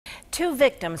Two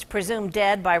victims presumed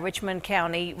dead by Richmond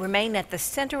County remain at the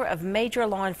center of major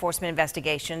law enforcement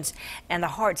investigations and the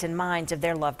hearts and minds of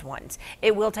their loved ones.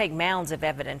 It will take mounds of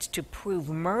evidence to prove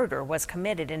murder was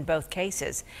committed in both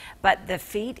cases, but the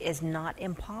feat is not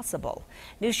impossible.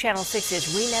 News Channel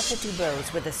 6's Renetta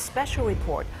Dubose with a special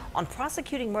report on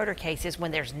prosecuting murder cases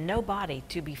when there's no body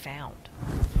to be found.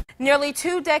 Nearly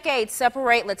 2 decades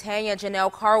separate Latanya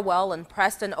Janelle Carwell and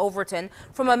Preston Overton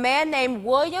from a man named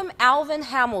William Alvin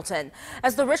Hamilton.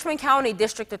 As the Richmond County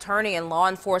District Attorney and law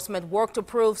enforcement work to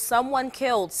prove someone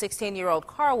killed 16-year-old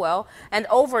Carwell and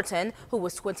Overton, who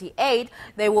was 28,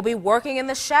 they will be working in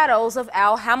the shadows of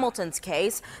Al Hamilton's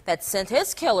case that sent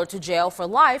his killer to jail for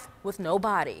life with no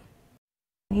body.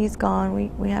 He's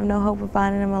gone. We have no hope of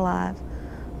finding him alive,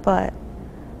 but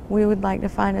we would like to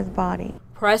find his body.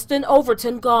 Preston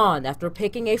Overton gone after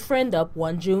picking a friend up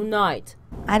one June night.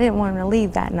 I didn't want him to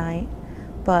leave that night,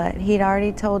 but he'd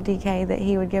already told DK that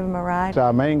he would give him a ride.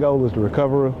 Our main goal is the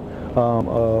recovery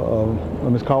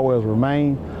of Ms. Carwell's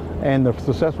remains and the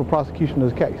successful prosecution of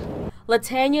the case.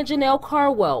 Latanya Janelle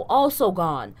Carwell also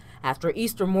gone. After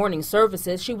Easter morning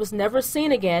services, she was never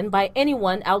seen again by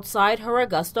anyone outside her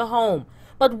Augusta home.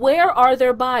 But where are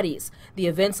their bodies? The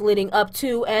events leading up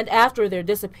to and after their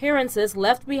disappearances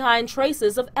left behind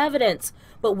traces of evidence.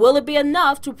 But will it be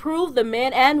enough to prove the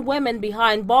men and women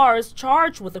behind bars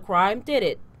charged with the crime did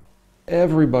it?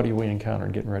 Everybody we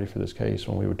encountered getting ready for this case,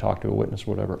 when we would talk to a witness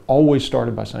or whatever, always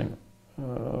started by saying,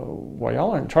 well,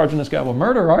 y'all aren't charging this guy with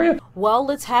murder, are you?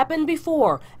 Well, it's happened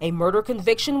before. A murder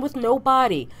conviction with no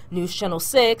body. News Channel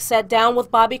 6 sat down with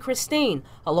Bobby Christine,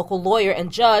 a local lawyer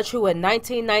and judge who in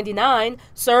 1999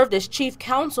 served as chief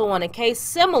counsel on a case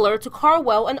similar to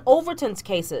Carwell and Overton's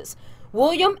cases.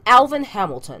 William Alvin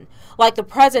Hamilton. Like the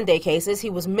present-day cases, he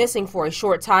was missing for a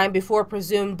short time before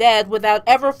presumed dead without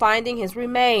ever finding his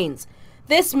remains.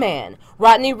 This man,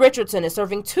 Rodney Richardson, is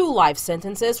serving 2 life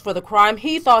sentences for the crime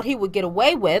he thought he would get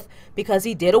away with because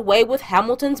he did away with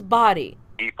Hamilton's body.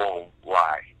 People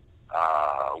lie.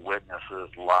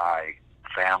 Witnesses lie.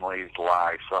 Families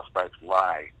lie. Suspects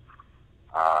lie.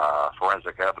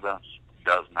 Forensic evidence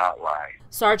does not lie.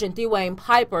 Sergeant Dwayne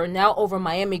Piper, now over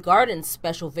Miami Gardens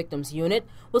Special Victims Unit,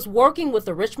 was working with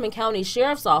the Richmond County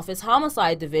Sheriff's Office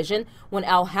Homicide Division when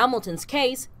Al Hamilton's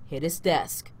case hit his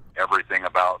desk. Everything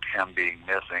about him being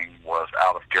missing was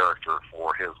out of character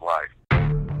for his life.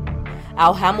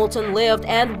 Al Hamilton lived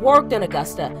and worked in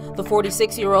Augusta. The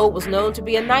 46-year-old was known to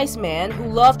be a nice man who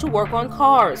loved to work on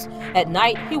cars. At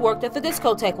night, he worked at the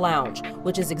Discotheque Lounge,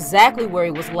 which is exactly where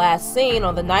he was last seen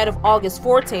on the night of August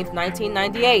 14,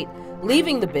 1998,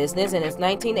 leaving the business in his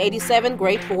 1987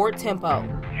 Great Ford Tempo.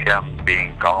 Him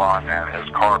being gone and his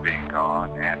car being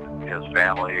gone and his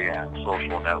family and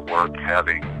social network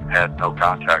having had no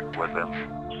contact with him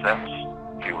since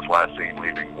he was last seen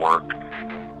leaving work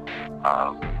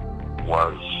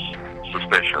was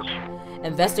suspicious.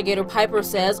 Investigator Piper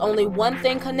says only one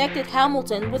thing connected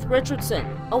Hamilton with Richardson,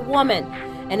 a woman,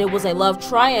 and it was a love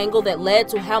triangle that led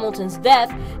to Hamilton's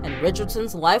death and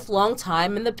Richardson's lifelong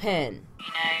time in the pen. You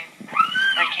know,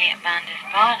 they can't find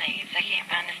his body. If they can't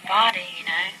find his body, you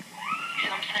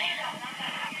know what I'm saying?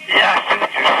 Yeah, I see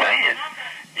what you're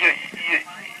saying.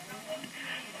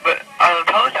 But I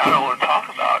told you I don't want to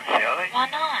talk about it, Shelley. Why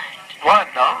not? Why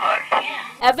not? Yeah.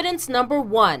 Evidence number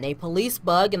 1, a police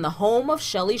bug in the home of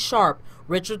Shelley Sharp,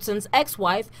 Richardson's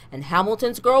ex-wife and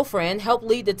Hamilton's girlfriend, helped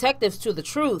lead detectives to the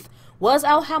truth. Was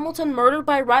Al Hamilton murdered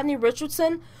by Rodney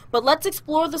Richardson? But let's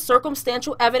explore the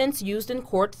circumstantial evidence used in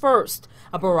court first.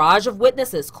 A barrage of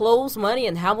witnesses closed money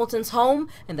in Hamilton's home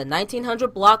in the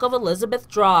 1900 block of Elizabeth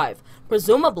Drive.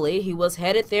 Presumably, he was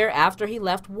headed there after he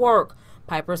left work.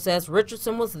 Piper says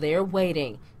Richardson was there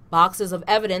waiting. Boxes of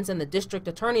evidence in the district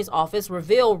attorney's office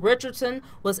reveal Richardson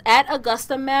was at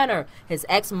Augusta Manor, his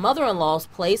ex-mother-in-law's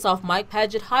place off Mike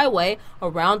Paget Highway,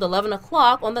 around 11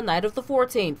 o'clock on the night of the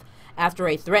 14th. After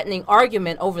a threatening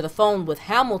argument over the phone with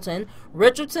Hamilton,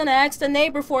 Richardson asked a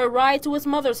neighbor for a ride to his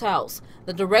mother's house.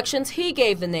 The directions he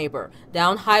gave the neighbor,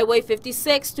 down Highway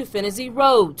 56 to Finney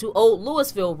Road, to Old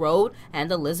Louisville Road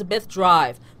and Elizabeth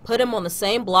Drive, put him on the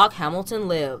same block Hamilton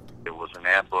lived. It was an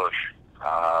ambush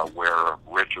where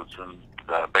Richardson,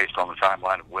 based on the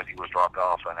timeline of when he was dropped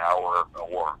off, an hour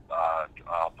or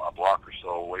a block or so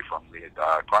away from the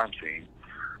crime scene,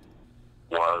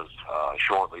 was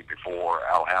shortly before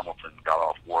Al Hamilton got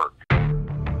off work.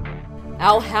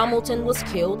 Al Hamilton was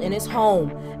killed in his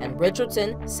home, and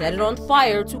Richardson set it on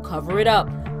fire to cover it up.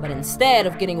 But instead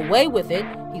of getting away with it,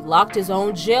 he locked his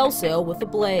own jail cell with the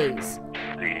blaze.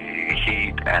 The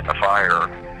heat and the fire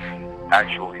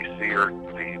actually seared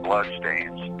the blood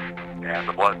stains, and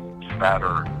the blood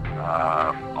spattered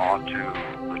onto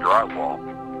the drywall,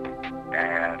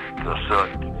 and the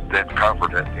soot then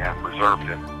covered it and preserved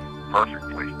it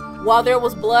perfectly. While there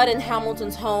was blood in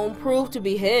Hamilton's home proved to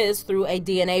be his through a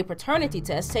DNA paternity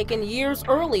test taken years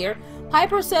earlier,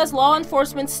 Piper says law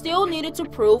enforcement still needed to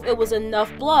prove it was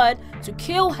enough blood to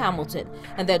kill Hamilton,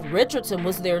 and that Richardson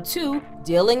was there too,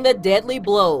 dealing the deadly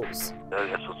blows.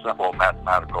 It's a simple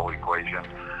mathematical equation,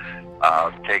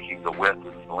 taking the width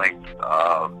and length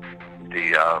of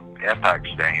the impact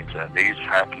stains, and these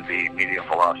happen to be medium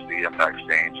velocity impact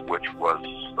stains, which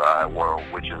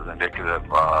is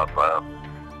indicative of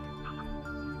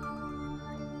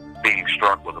being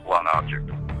struck with a blunt object.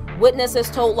 Witnesses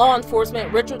told law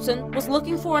enforcement Richardson was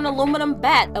looking for an aluminum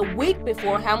bat a week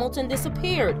before Hamilton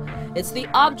disappeared. It's the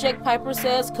object, Piper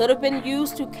says, could have been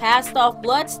used to cast off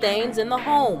blood stains in the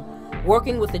home.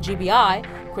 Working with the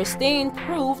GBI, Christine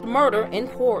proved murder in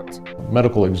court.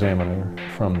 Medical examiner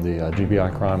from the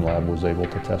GBI crime lab was able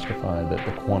to testify that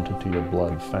the quantity of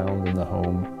blood found in the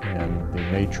home and the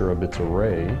nature of its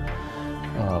array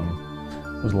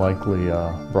was likely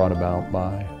brought about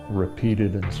by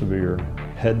repeated and severe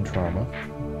head trauma,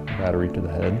 battery to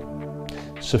the head,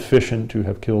 sufficient to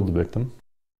have killed the victim.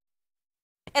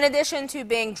 In addition to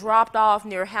being dropped off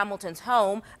near Hamilton's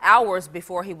home hours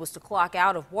before he was to clock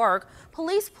out of work,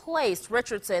 police placed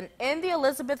Richardson in the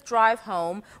Elizabeth Drive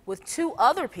home with 2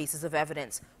 other pieces of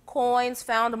evidence. Coins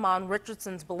found among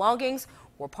Richardson's belongings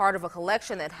were part of a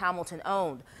collection that Hamilton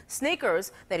owned.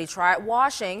 Sneakers that he tried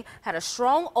washing had a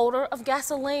strong odor of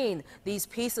gasoline. These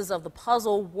pieces of the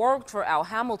puzzle worked for Al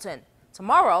Hamilton.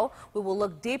 Tomorrow, we will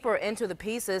look deeper into the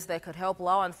pieces that could help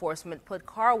law enforcement put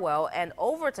Carwell and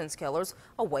Overton's killers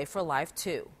away for life,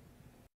 too.